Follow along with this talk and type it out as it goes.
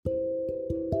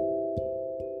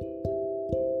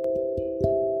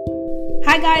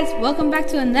Hi guys, welcome back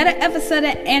to another episode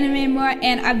of Anime More,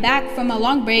 and I'm back from a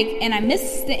long break, and I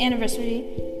missed the anniversary.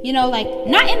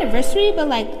 Not anniversary,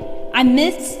 but I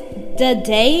missed the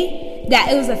day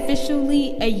that it was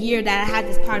officially a year that I had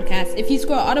this podcast. If you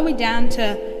scroll all the way down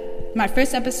to my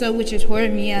first episode, which is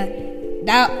Horimiya,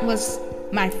 that was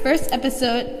my first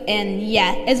episode, and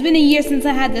yeah, it's been a year since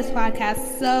I had this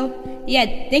podcast, so yeah,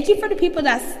 thank you for the people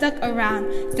that stuck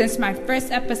around since my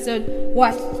first episode,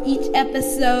 watched each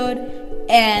episode,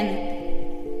 and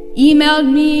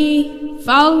emailed me,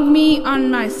 followed me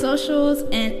on my socials,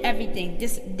 and everything.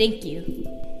 Just thank you.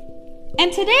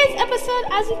 And today's episode,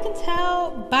 as you can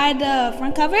tell by the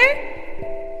front cover,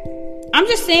 I'm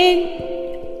just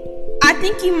saying, I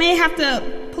think you may have to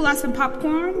pull out some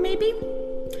popcorn, maybe.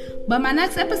 But my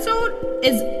next episode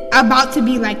is about to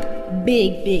be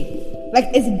big.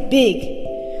 It's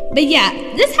big. But yeah,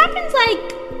 this happens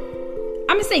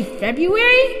I'm gonna say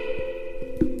February.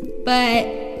 But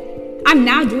I'm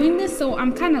now doing this, so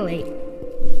I'm kind of late.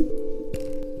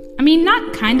 I mean,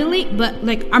 not kind of late, but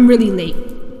I'm really late.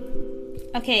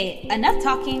 Okay, enough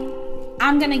talking.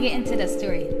 I'm gonna get into the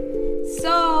story.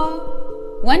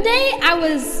 So, one day I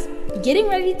was getting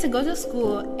ready to go to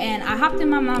school, and I hopped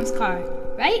in my mom's car,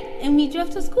 right? And we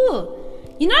drove to school.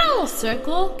 You know the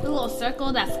little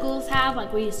circle that schools have,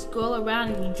 where you scroll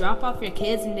around and you drop off your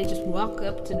kids and they just walk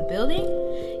up to the building?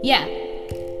 Yeah,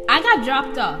 I got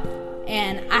dropped off,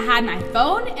 and I had my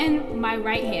phone in my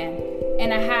right hand,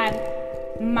 and I had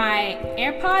my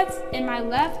AirPods in my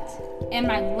left, and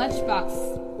my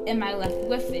lunchbox in my left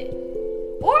with it.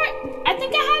 Or, I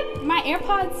think I had my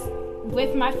AirPods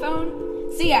with my phone.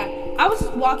 So yeah, I was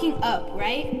walking up,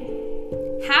 right?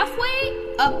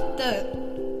 Halfway up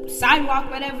the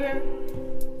sidewalk, whatever,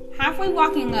 halfway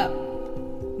walking up,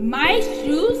 my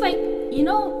shoes,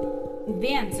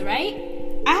 Vans, right?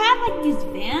 I had these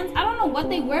Vans, I don't know what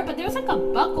they were, but there was a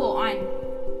buckle on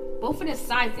both of the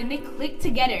sides, and they clicked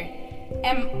together,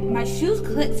 and my shoes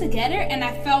clicked together, and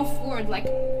I fell forward,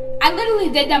 I literally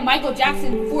did that Michael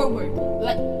Jackson forward,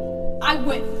 I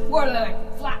went forward,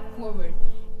 flat forward,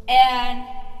 and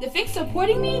the thing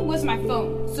supporting me was my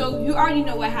phone, so you already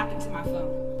know what happened to my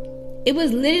phone. It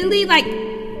was literally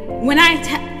when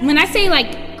I say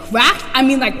cracked, I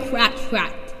mean cracked.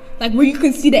 Where you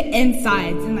can see the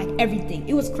insides and everything.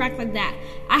 It was cracked like that.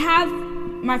 I have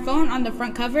my phone on the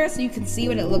front cover so you can see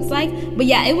what it looks like. But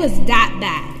yeah, it was that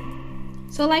bad.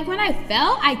 So when I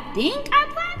fell, I think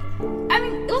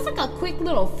it was a quick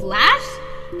little flash.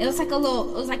 It was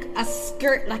a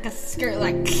skirt like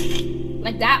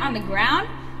that on the ground.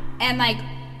 And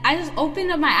I just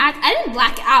opened up my eyes. I didn't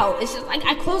black out. It's just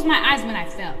I closed my eyes when I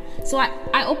fell. So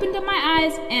I opened up my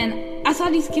eyes and I saw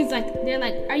these kids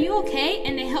they're are you okay?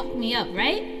 And they helped me up,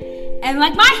 right? And my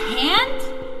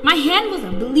hand was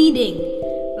bleeding.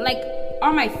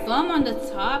 On my thumb on the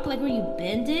top, where you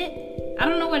bend it. I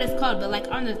don't know what it's called, but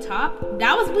on the top,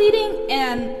 that was bleeding.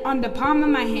 And on the palm of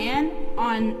my hand,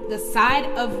 on the side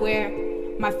of where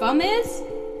my thumb is,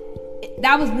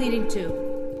 that was bleeding too.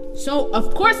 So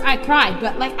of course I cried,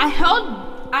 but I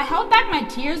held back my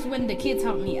tears when the kids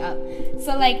helped me up.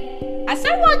 So I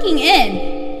started walking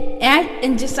in,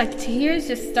 and just tears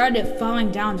just started falling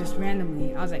down just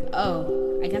randomly. I was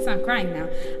oh, I guess I'm crying now.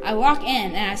 I walk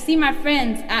in and I see my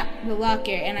friends at the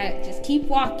locker, and I just keep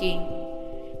walking,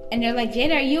 and they're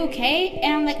Jada, are you okay?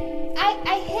 And I'm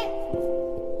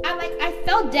I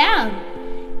fell down.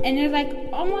 And they're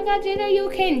oh my god, Jada, are you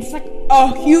okay? And it's a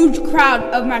huge crowd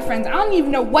of my friends. I don't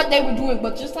even know what they were doing,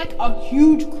 but just a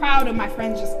huge crowd of my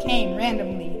friends just came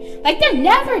randomly. They're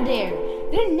never there.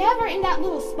 They're never in that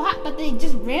little spot, but they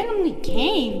just randomly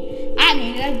came at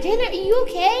me. Jada, are you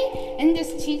okay? And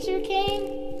this teacher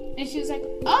came, and she was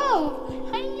oh,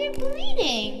 honey, you're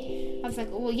bleeding. I was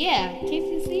well, yeah, can't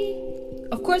you see?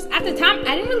 Of course, at the time,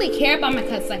 I didn't really care about my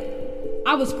cuts.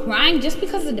 I was crying just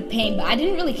because of the pain, but I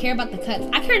didn't really care about the cuts.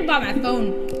 I cared about my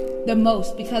phone the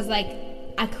most because,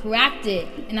 I cracked it,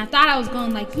 and I thought I was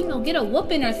going, get a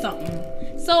whooping or something.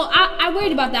 So I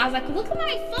worried about that. I was look at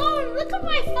my phone,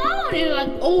 and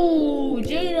they're oh,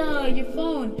 Jada, your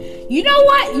phone. You know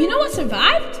what? You know what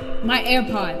survived? My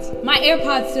AirPods. My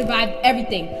AirPods survived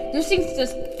everything. Those things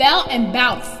just fell and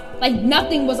bounced.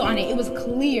 Nothing was on it. It was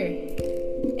clear.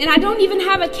 And I don't even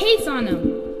have a case on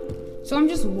them. So I'm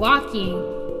just walking,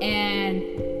 and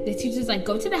the teacher's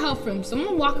go to the health room.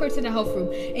 Someone walk her to the health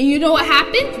room. And you know what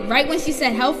happened? Right when she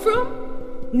said health room,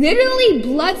 literally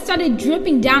blood started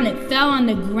dripping down. It fell on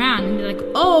the ground. And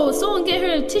they're oh, someone get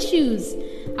her tissues.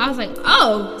 I was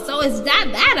oh, so it's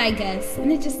that bad, I guess.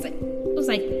 And it just, it was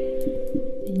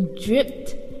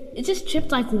dripped. It just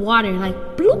dripped like water,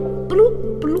 bloop,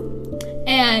 bloop, bloop.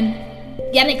 And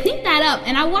yeah, they cleaned that up.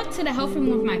 And I walked to the health room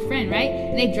with my friend, right?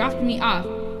 And they dropped me off.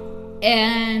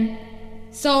 And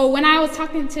so when I was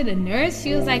talking to the nurse,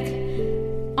 she was like,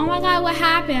 oh my God, what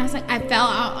happened? I was like, I fell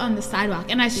out on the sidewalk.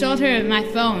 And I showed her my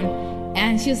phone.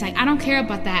 And she was like, I don't care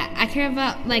about that. I care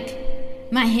about, like,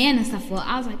 my hand and stuff. Well,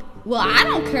 I was like, well, I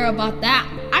don't care about that.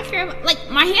 I care about, like,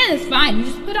 my hand is fine. You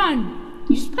just put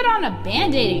on a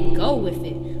Band-Aid and go with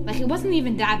it. Like, it wasn't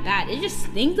even that bad. It just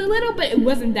stings a little, but it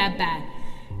wasn't that bad.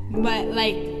 But,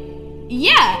 like,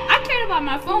 yeah, I cared about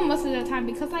my phone most of the time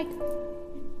because, like,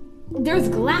 there's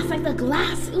glass. Like, the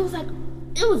glass, it was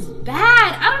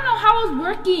bad. I don't know how it was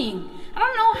working. I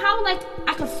don't know how, like,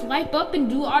 I could swipe up and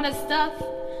do all that stuff.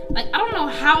 Like, I don't know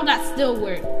how that still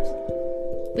worked.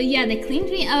 But yeah, they cleaned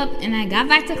me up and I got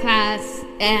back to class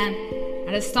and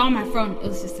I just saw my phone. It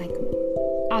was just like,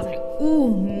 I was like,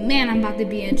 ooh, man, I'm about to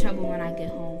be in trouble when I get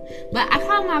home. But I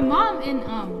called my mom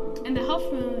in the health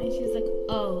room and she was like,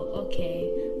 oh, okay.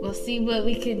 We'll see what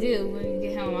we can do when we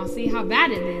get home. I'll see how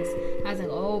bad it is. I was like,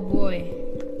 oh boy,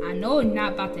 I know it's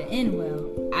not about to end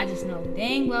well. I just know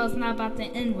dang well it's not about to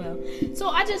end well. So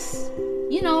I just,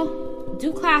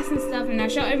 do class and stuff and I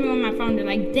show everyone my phone. They're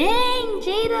like, dang,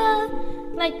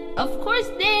 Jada. Like, of course,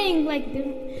 dang. Like,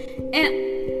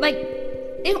 and, like,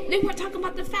 they weren't talking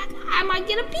about the fact I might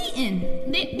get a beating.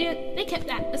 They kept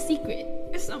that a secret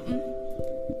or something.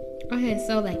 Okay,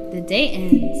 so, like, the day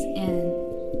ends, and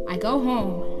I go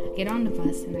home. I get on the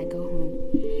bus, and I go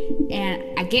home.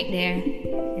 And I get there,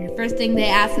 and the first thing they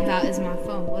ask about is my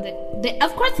phone. Well, they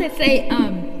of course, they say,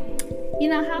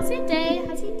 how's your day?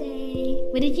 How's your day?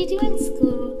 What did you do in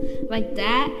school? Like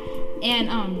that.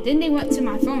 And then they went to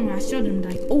my phone and I showed them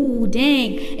like, oh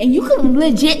dang, and you could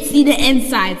legit see the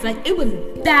insides. Like it was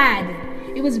bad.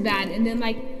 It was bad. And then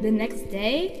like the next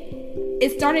day,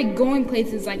 it started going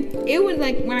places. Like it would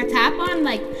like when I tap on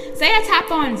say I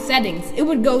tap on settings, it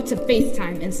would go to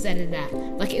FaceTime instead of that.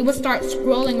 Like it would start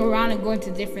scrolling around and going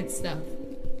to different stuff.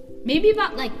 Maybe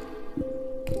about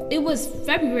it was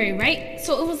February, right?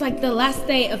 So it was like the last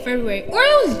day of February, or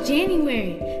it was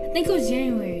January. I think it was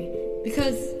January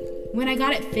because when I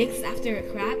got it fixed after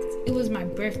it cracked, it was my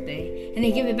birthday. And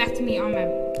they gave it back to me on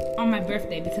my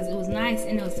birthday because it was nice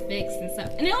and it was fixed and stuff.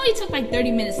 And it only took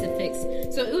 30 minutes to fix.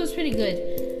 So it was pretty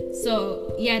good.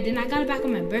 So yeah, then I got it back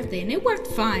on my birthday and it worked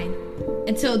fine.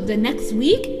 Until the next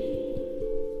week,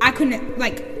 I couldn't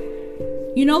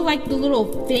the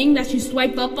little thing that you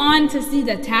swipe up on to see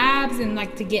the tabs and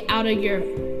to get out of your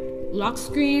lock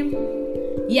screen.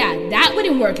 Yeah, that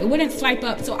wouldn't work. It wouldn't swipe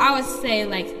up. So I would say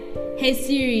hey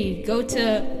Siri, go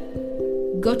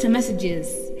to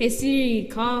messages. Hey Siri,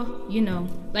 call,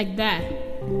 like that.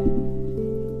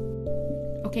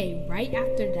 Okay, right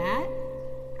after that,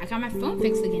 I got my phone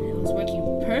fixed again. It was working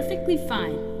perfectly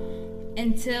fine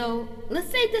until, let's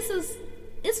say this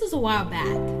was a while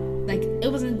back.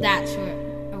 It wasn't that short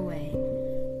away.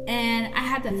 And I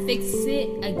had to fix it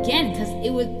again because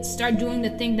it would start doing the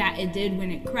thing that it did when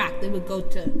it cracked. It would go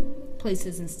to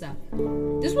places and stuff.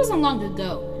 This wasn't long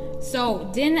ago. So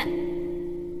then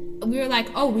we were like,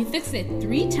 oh, we fixed it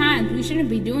 3 times. We shouldn't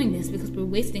be doing this because we're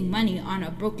wasting money on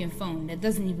a broken phone that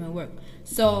doesn't even work.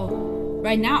 So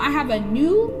right now I have a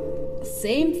new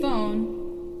same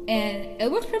phone and it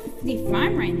works perfectly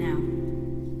fine right now.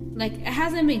 It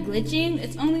hasn't been glitching.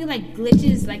 It's only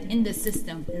glitches in the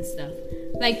system and stuff.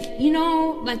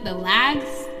 The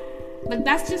lags.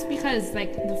 That's just because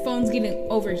the phone's getting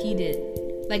overheated.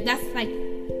 That's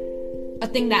a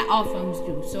thing that all phones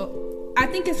do. So I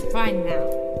think it's fine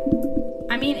now.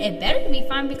 I mean, it better be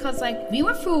fine because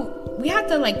we had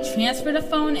to transfer the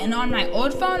phone, and on my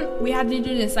old phone we had to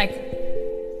do this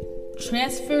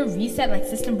transfer reset,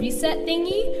 system reset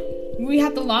thingy. We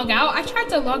had to log out. I tried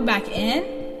to log back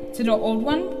in to the old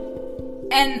one,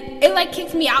 and it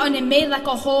kicked me out, and it made a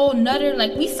whole nother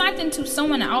we signed into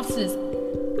someone else's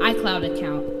iCloud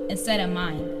account instead of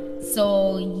mine.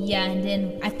 So yeah, and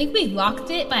then I think we locked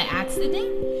it by accident,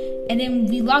 and then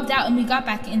we logged out and we got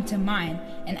back into mine.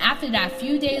 And after that, a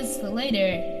few days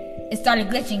later, it started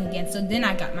glitching again. So then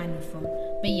I got my new phone.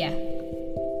 But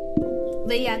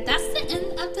yeah, that's the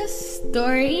end of the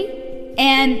story.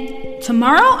 And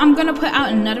tomorrow I'm gonna put out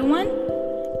another one,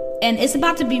 and it's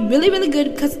about to be really, really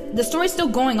good because the story's still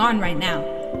going on right now.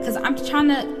 Because I'm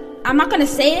not gonna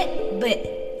say it, but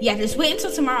yeah, just wait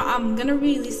until tomorrow. I'm gonna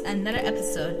release another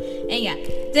episode. And yeah,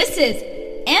 this is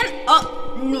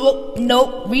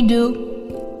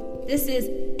redo. This is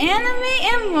Anime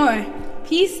and More.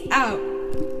 Peace out.